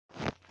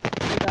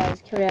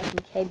Kieran from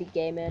KB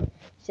Gaming.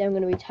 Today I'm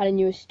going to be telling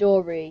you a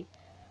story,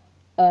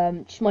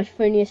 just my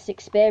funniest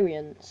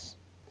experience.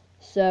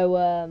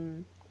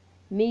 So,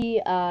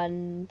 me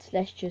and,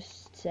 let's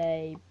just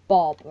say,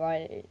 Bob,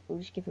 right? We'll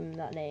just give him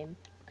that name,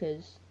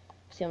 because,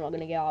 see, I'm not going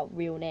to get out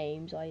real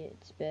names,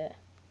 it's a bit,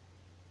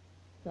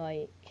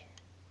 like,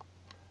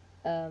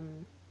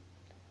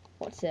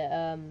 what's it,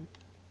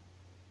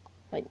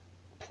 like,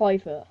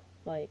 private,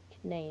 like,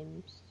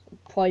 names,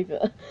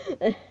 private.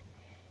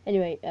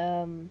 Anyway,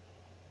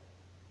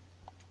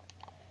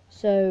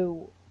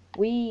 so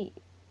we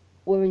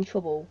were in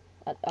trouble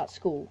at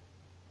school,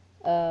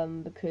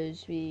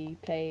 because we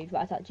played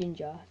Rat Tat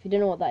Ginger. If you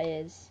don't know what that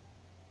is,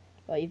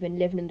 like you've been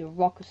living under a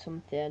rock or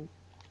something,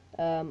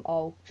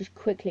 I'll just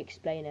quickly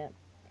explain it.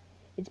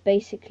 It's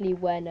basically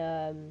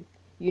when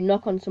you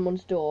knock on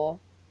someone's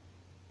door,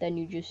 then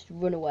you just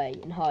run away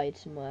and hide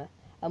somewhere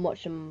and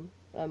watch them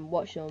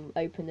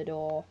open the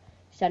door,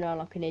 stand around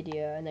like an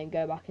idiot, and then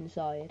go back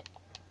inside.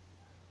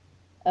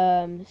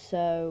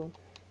 So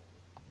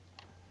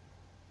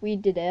we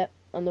did it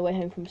on the way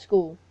home from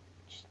school.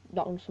 Just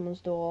knocked on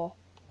someone's door,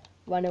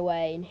 ran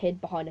away and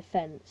hid behind a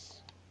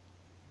fence.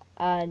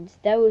 And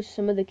there was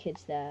some other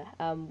kids there,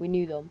 we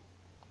knew them.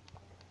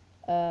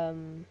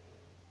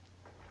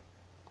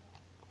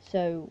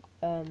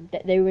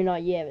 They were in our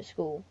year at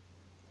school.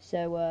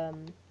 So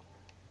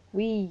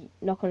we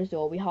knock on his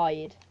door, we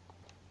hide,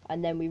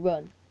 and then we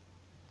run.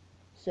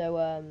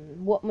 So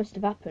what must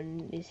have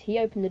happened is he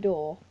opened the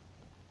door,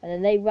 and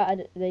then they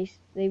ratted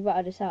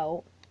us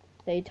out.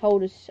 They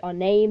told us our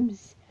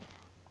names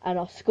and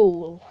our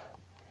school.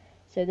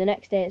 So the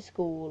next day at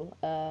school,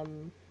 our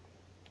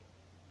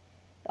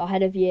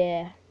head of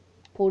year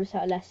pulled us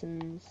out of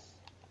lessons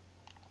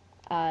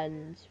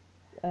and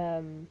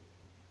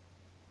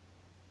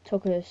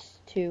took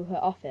us to her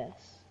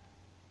office,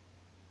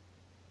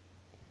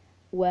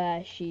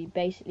 where she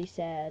basically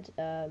said,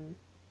 we're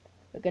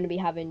going to be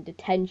having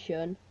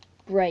detention,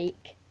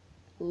 break,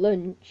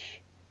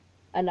 lunch,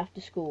 and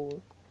after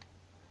school.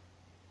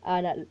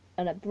 And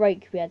at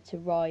break we had to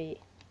write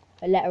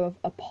a letter of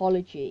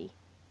apology,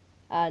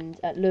 and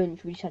at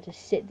lunch we just had to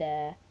sit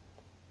there,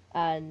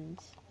 and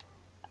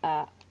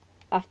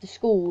after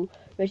school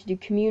we had to do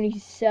community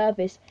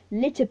service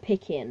litter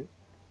picking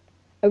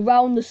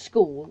around the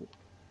school.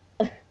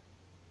 But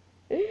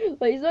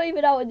it's not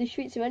even out in the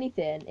streets or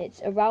anything,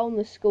 it's around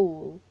the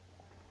school.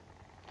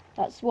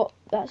 That's what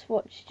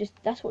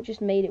just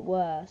made it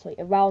worse, like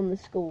around the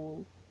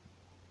school.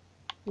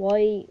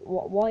 Why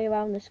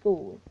around the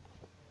school?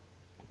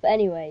 But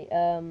anyway,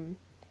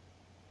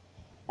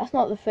 that's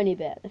not the funny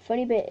bit. The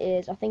funny bit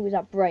is, I think it was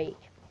at break.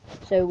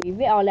 So we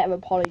wrote our letter of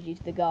apology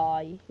to the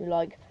guy. We're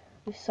like,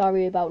 we're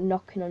sorry about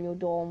knocking on your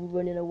door and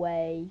running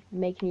away,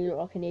 making you look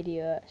like an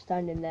idiot,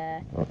 standing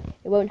there.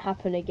 It won't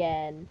happen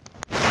again.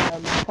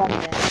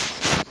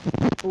 Promise.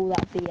 All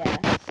that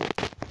BS.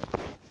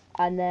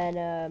 And then,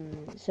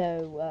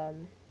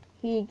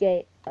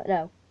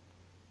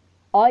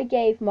 I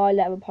gave my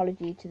letter of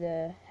apology to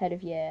the head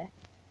of year,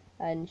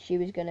 and she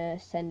was gonna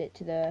send it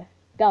to the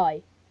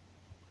guy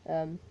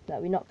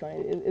that we knocked on.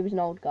 It was an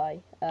old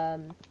guy,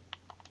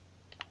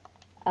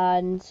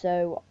 and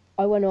so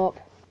I went up,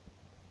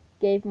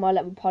 gave my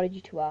letter of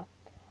apology to her,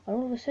 and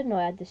all of a sudden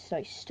I had this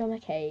like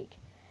stomach ache,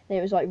 and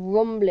it was like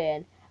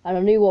rumbling, and I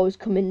knew what was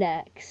coming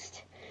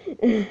next.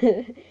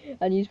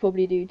 And you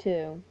probably do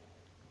too.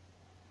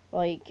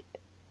 Like,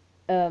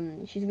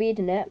 she's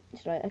reading it.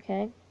 She's like,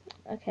 okay,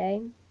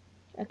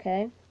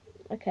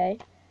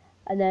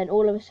 and then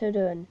all of a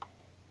sudden,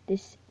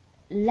 this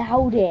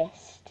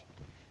loudest,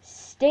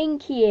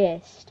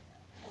 stinkiest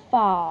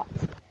fart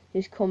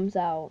just comes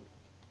out.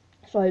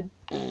 It's like,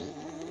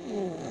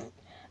 and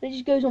it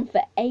just goes on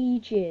for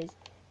ages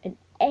and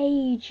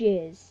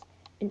ages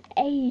and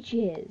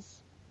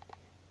ages.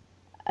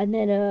 And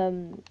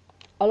then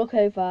I look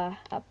over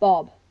at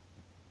Bob,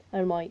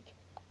 and I'm like,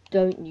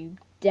 don't you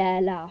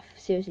dare laugh.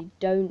 Seriously,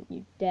 don't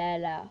you dare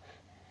laugh.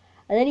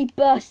 And then he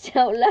bursts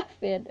out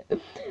laughing,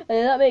 and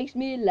then that makes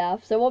me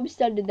laugh. So I'm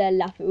standing there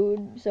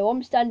laughing.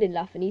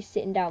 He's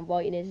sitting down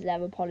writing his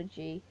letter of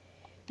apology,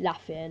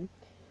 laughing.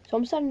 So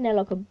I'm standing there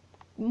like a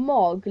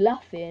mug,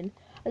 laughing.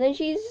 And then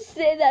she's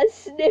sitting there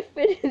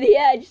sniffing in the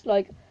air, just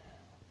like,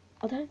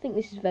 I don't think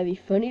this is very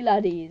funny,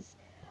 laddies.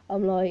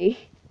 I'm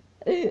like,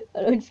 and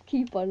I just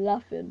keep on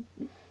laughing.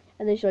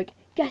 And then she's like,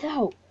 get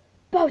out,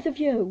 both of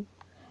you.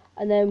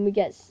 And then we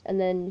go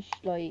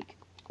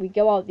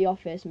out of the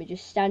office, and we're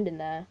just standing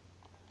there.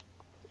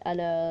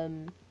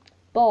 And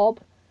Bob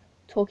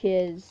took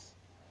his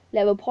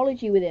letter of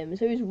apology with him,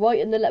 so he was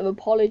writing the letter of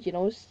apology, and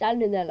I was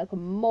standing there like a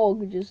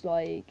mug, just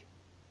like,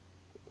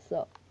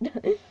 so.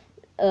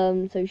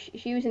 So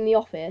she was in the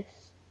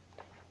office,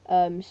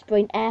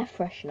 spraying air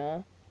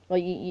freshener,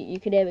 like you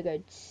could hear it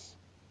go, tss,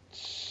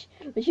 tss,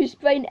 but she was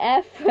spraying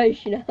air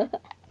freshener.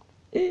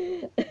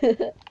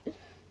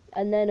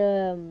 And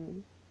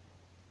then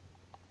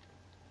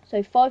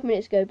so 5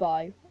 minutes go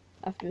by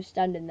after we're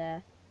standing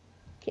there.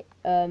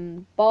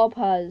 Bob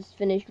has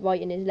finished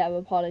writing his letter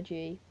of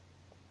apology,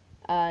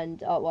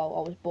 and I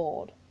was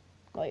bored,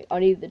 Like, I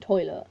needed the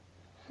toilet.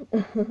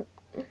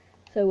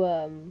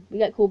 So, we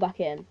get called back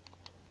in.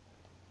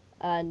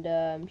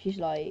 And, she's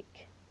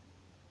like,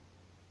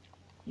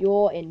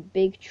 you're in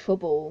big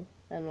trouble.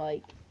 And,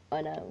 like,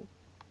 I know.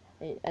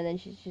 And then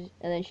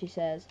she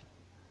says,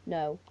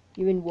 no,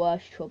 you're in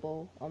worse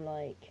trouble. I'm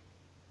like,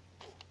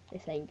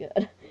 this ain't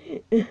good.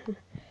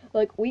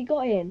 Like, we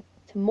got in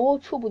to more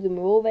trouble than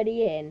we're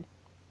already in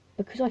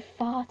because I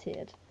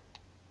farted.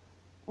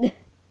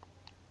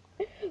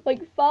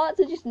 Like, farts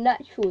are just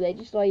natural. They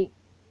just, like,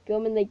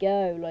 come and they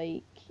go.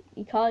 Like,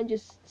 you can't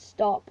just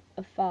stop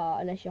a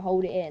fart unless you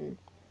hold it in.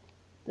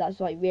 That's,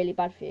 like, really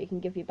bad for you. It can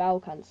give you bowel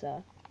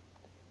cancer.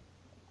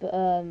 But,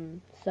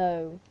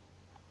 so,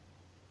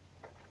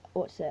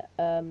 what's it?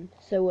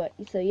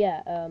 So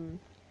yeah,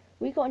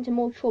 we got into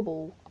more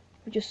trouble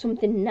for just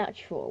something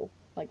natural,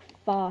 like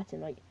farting.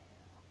 Like,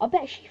 I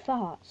bet she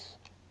farts.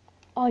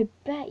 I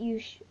bet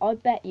you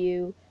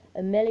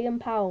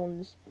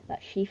 £1,000,000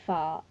 that she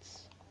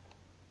farts.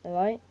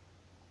 Alright?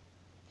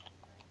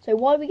 So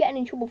why are we getting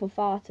in trouble for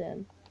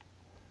farting?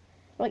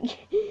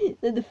 Like,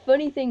 the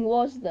funny thing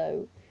was,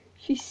 though,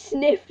 she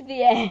sniffed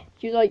the air.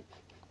 She was like,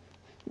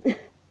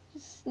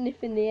 just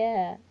sniffing the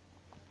air.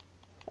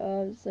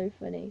 Oh, it's so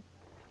funny.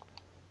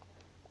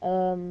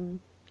 So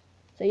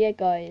yeah,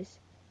 guys,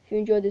 if you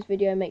enjoyed this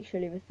video, make sure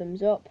to leave a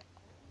thumbs up.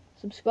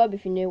 Subscribe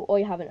if you're new or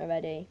you haven't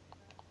already.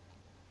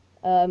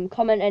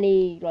 Comment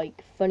any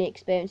funny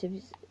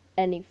experiences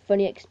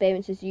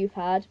you've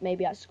had,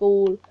 maybe at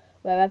school,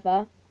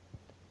 wherever.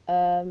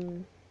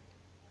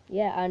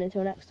 Yeah, and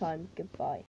until next time, goodbye.